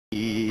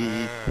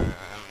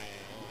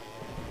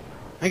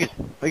We can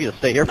just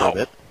stay here for a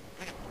bit.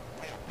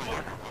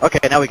 Okay,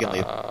 now we can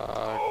leave.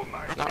 No.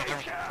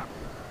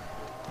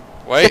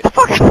 Wait. Get the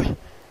fuck out!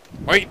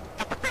 Wait.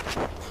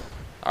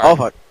 Oh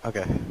fuck.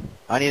 Okay.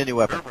 I need a new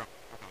weapon.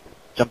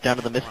 Jump down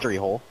to the mystery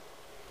hole.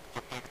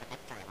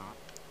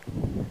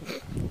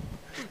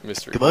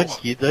 Mystery Come on, hole.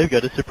 kids, I've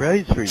got a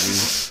surprise for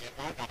you.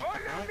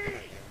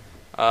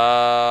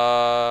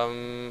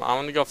 I'm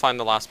gonna go find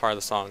the last part of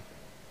the song.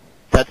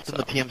 That's in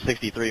the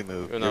PM63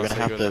 move. Uno, You're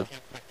gonna have to segundo.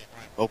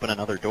 open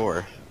another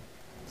door.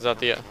 Is that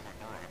the...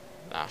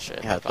 Ah,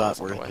 shit. Yeah, it's That not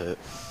wasn't the worth way.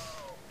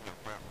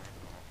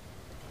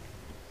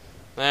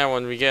 it.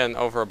 When we get an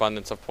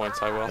overabundance of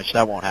points, I will. Which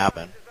that won't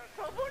happen.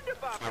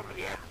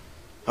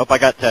 Hope I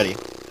got Teddy.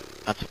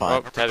 That's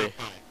fine. Oh, Teddy.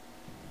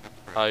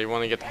 You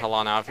want to get the hell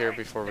on out of here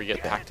before we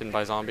get packed in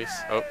by zombies?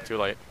 Oh, too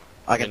late.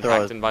 I can Been throw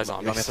packed in by You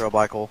want me to zombies. throw a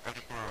black hole?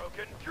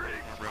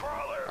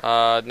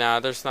 Nah,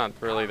 there's not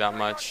really that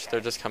much. They're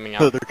just coming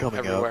out Oh, they're coming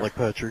everywhere. out like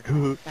Patrick.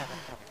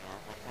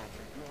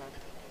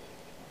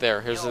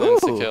 There, here's an Ooh.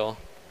 insta-kill.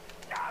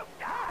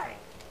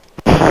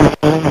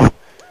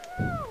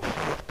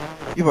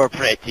 You are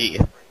pretty.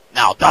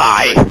 Now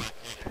die!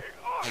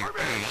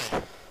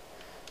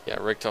 Yeah,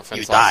 Richtofen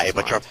You lost die, his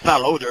but your mind.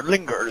 foul odor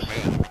lingers.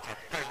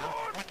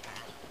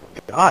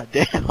 God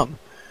damn.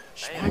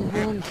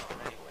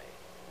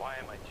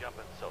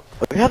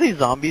 Look how these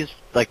zombies,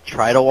 like,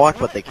 try to walk,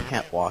 but they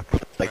can't walk.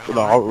 Like,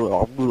 Blah, It's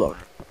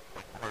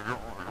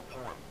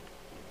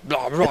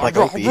like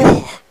blah, OP.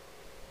 blah.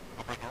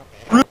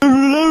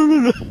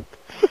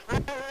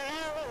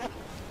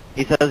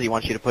 He says he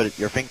wants you to put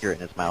your finger in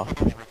his mouth.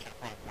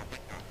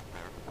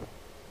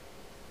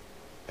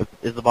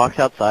 Is the box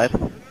outside?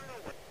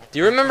 Do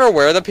you remember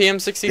where the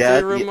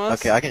PM63 room was?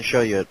 Okay, I can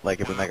show you it, like,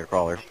 if we make a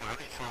crawler.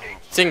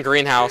 It's in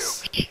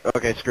greenhouse.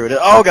 Okay, screwed it.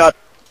 Oh god!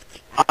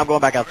 I'm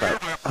going back outside.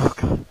 Oh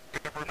god.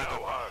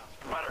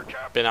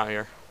 Been out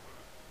here.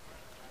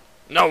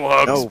 No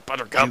hugs, No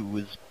Buttercup.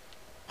 Hughes.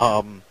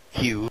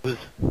 Hughes.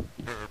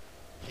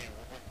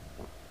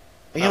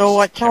 You know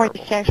what? Sorry, the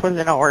terrible. sex was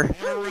an hour.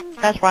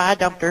 That's why I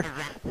dumped her.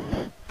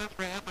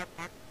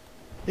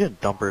 You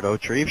didn't dump her, though,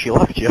 Tree. She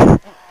left you.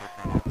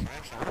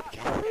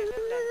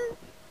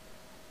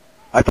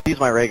 I could use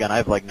my ray gun. I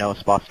have, like, no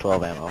Spots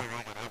 12 ammo.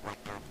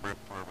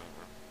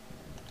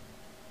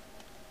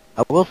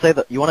 I will say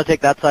that you want to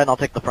take that side and I'll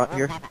take the front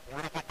here.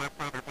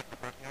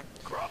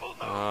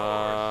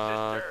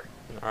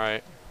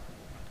 Alright.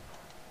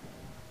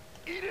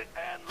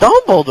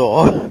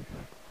 Dumbledore!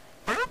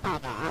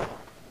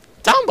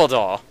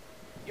 Dumbledore!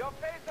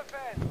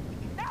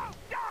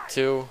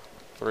 2,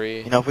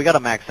 3. You know, if we got a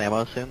max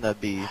ammo soon, that'd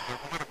be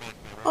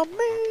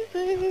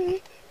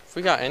amazing. If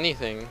we got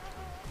anything.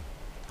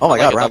 Oh my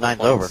Like god, a round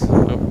double 9's points.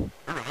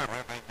 over.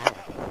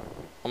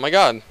 Oh my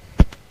god.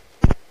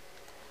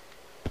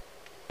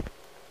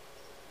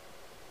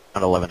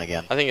 Round 11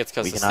 again. I think it's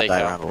because We the cannot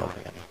die stakeout round 11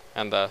 again.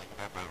 and the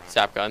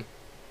sap gun.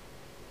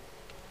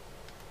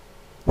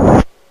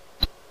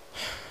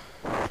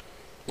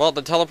 Well,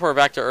 the teleport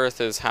back to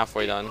Earth is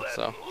halfway done,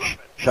 so.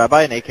 Should I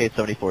buy an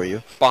AK-74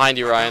 you? Behind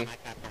you, Ryan.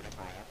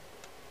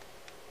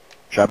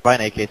 Should I buy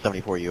an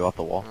AK-74 you off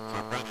the wall?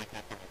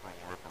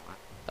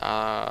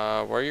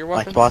 Where are your My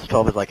weapons? Spots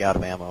 12 is like out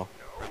of ammo.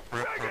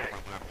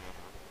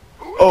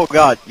 Oh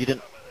god, you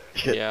didn't...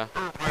 Shit. Yeah.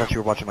 I thought you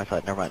were watching my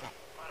side. Never mind.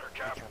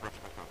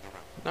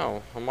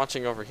 No, I'm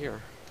watching over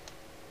here.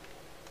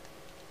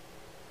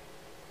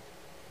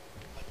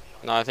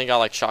 No, I think I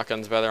like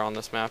shotguns better on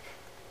this map.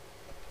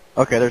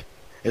 Okay,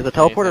 there's a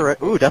teleporter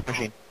right... Ooh, death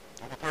machine.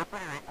 Oh,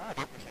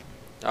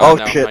 Oh,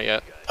 no, shit. not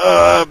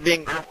yet.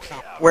 Being...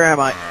 Where am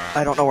I?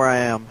 I don't know where I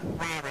am.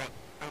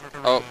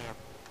 Oh.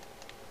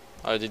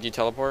 Oh, did you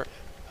teleport?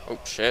 Oh,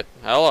 shit.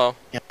 Hello.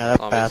 Yeah, that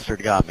Zombies.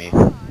 bastard got me.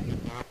 Yeah,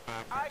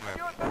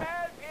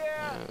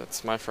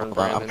 that's my friend Hold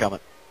on, Brandon. I'm coming.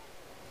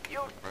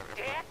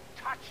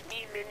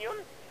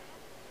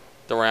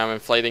 Don't worry, I'm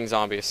inflating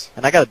zombies.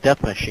 And I got a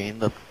death machine.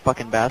 The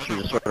fucking bastard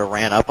just sort of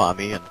ran up on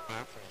me and...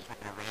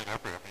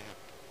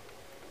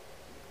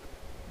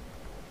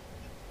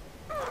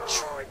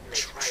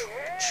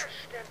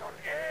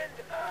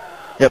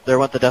 Yep, there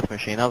went the death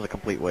machine. That was a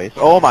complete waste.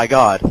 Oh my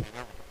god.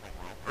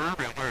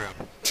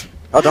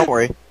 Oh, don't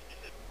worry.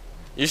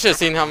 You should have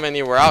seen how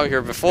many were out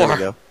here There before. we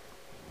go.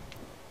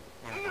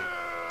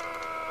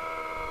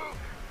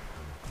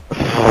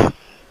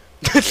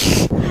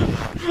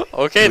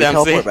 Okay, We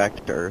Dempsey. teleport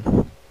back to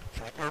Earth.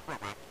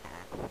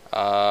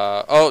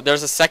 Oh,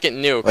 there's a second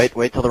nuke.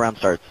 Wait till the round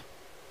starts.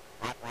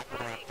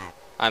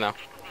 I know.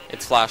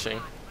 It's flashing.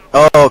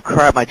 Oh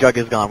crap, my jug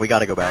is gone. We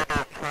gotta go back.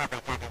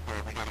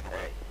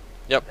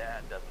 Yep.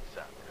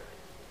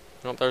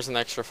 Nope, there's an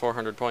extra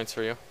 400 points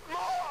for you.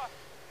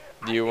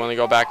 Do you want to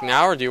go back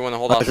now, or do you want to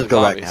hold off Let's the just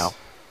go back zombies?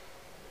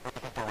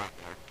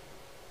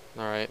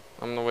 now. Alright,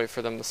 I'm gonna wait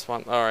for them to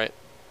spawn. Alright.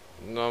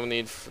 No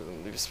need for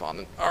them to be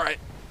spawning. Alright.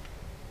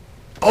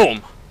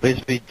 Boom!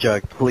 Please be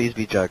jug. Please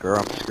be jug, or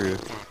I'm screwed.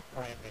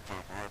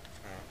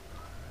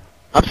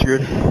 I'm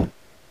screwed.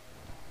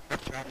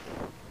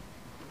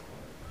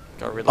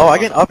 Got rid of Oh, I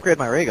the can upgrade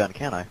my ray gun,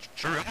 can't I?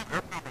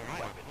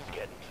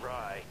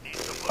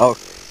 Oh.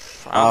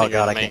 I don't Oh think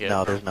god, I it'll make can't. it.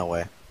 No, there's no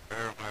way.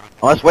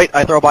 Unless, wait,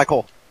 I throw a black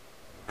hole.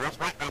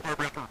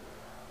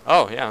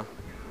 Oh, yeah.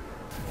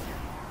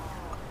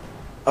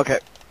 Okay.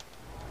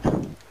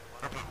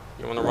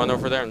 You want to run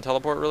over there and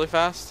teleport really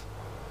fast?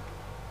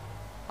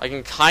 I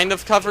can kind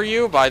of cover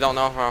you, but I don't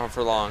know how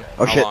for long.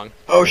 Oh how shit. long.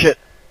 Oh shit.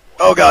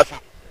 Oh god.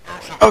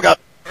 Oh god.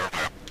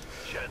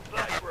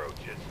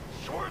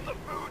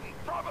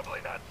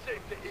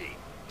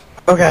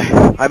 Okay,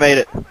 I made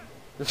it.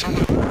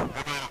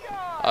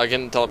 I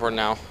can teleport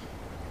now.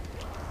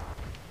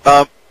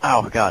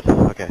 Oh god.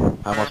 Okay,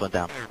 I almost went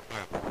down.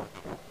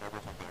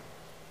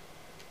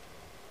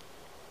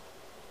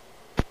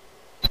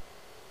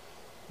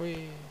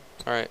 Whee.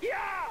 Alright.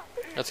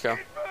 Let's go.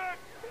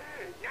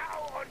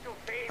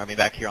 I mean,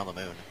 back here on the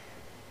moon.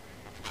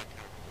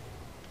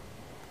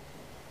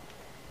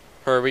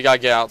 Hurry, we gotta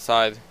get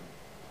outside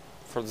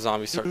before the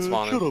zombies start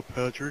spawning. Shut up,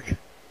 Patrick.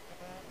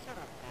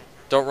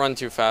 Don't run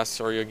too fast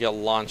or you'll get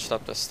launched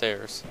up the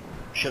stairs.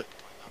 Shit.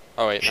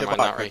 Oh wait, Should never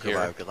mind, not right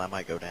here. because I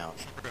might go down.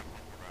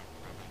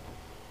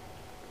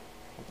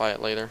 I'll buy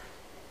it later.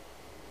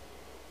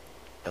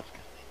 That's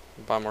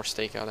Buy more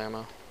stakeout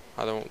ammo.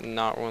 I don't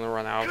not want to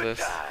run out of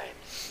this.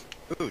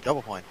 Ooh,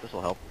 double point. This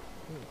will help.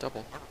 Ooh,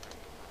 double.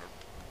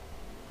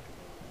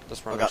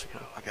 Just run Oh god. this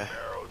way. Okay.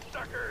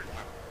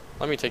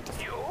 Let me take the...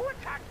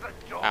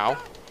 Ow.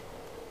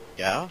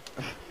 Yeah?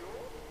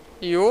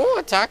 You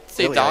attacked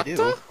the Really, I doctor?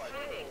 do.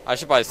 I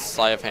should buy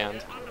Sleight of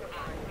Hand.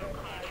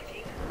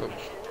 Ooh,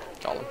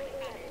 got him.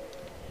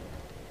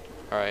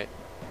 Alright.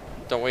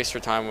 Don't waste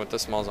your time with the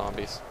small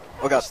zombies.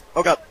 Oh god.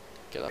 Oh god.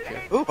 Get up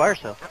here. Ooh, fire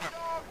sale.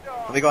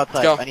 Let me go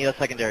outside. go. I need a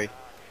secondary.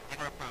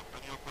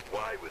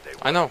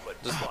 I know.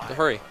 Just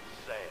hurry.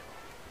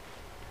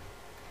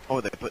 Oh,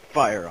 they put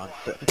fire on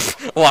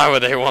set. Why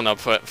would they want to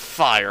put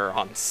fire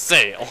on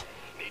sale?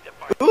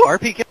 Ooh,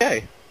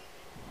 RPK.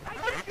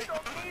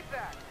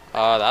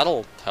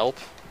 That'll help.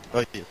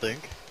 What do you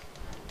think?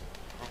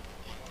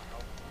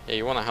 Yeah,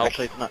 you want to help?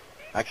 Actually, it's not.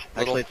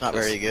 Actually, it's not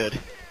very good.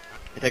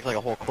 It takes like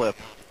a whole clip.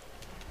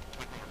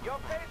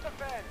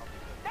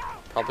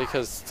 Probably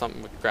because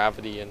something with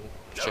gravity and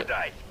shit.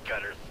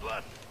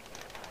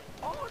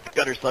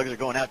 Gutter slugs are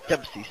going out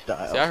Dempsey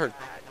style. See, I heard.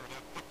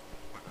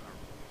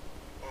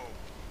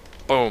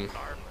 Boom.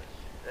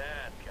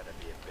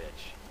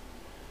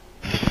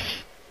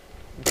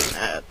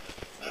 That's-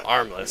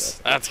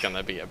 Armless. That's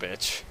gonna be a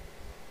bitch.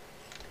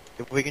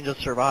 If we can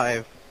just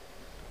survive,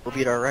 we'll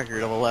beat our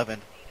record of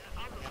 11.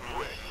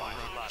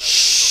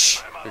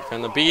 Shh.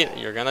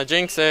 You're gonna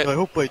jinx it. I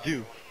hope I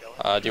do.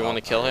 Do you want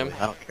to kill him?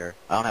 I don't care.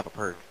 I don't have a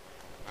perk.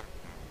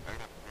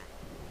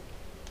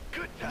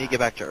 I need to get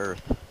back to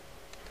Earth.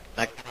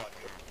 Next, You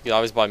can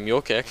always buy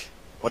Mule Kick.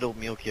 what will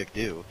Mule Kick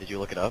do? Did you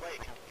look it up?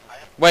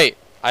 Wait,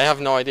 I have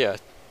no idea.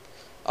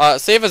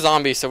 Save a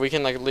zombie so we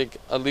can like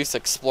at least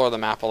explore the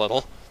map a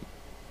little.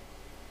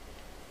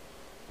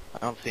 I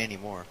don't see any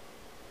more.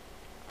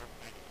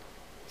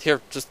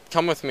 Here, just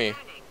come with me.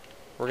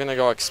 We're gonna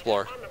go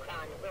explore.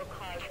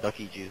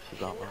 Ducky juice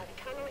is on one.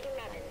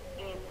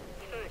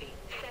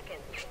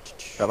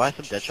 Should I buy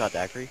some Deadshot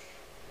Daiquiri?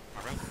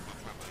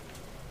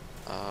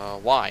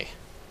 Why?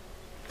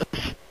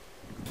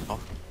 Oh.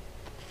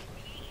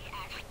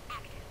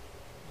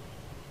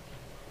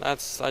 I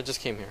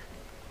just came here.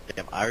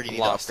 Damn, I already need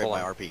to Lost, upgrade my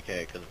hold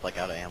RPK because it's like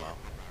out of ammo.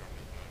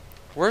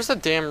 Where's the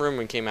damn room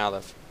we came out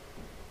of?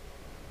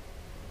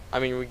 I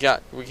mean, we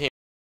came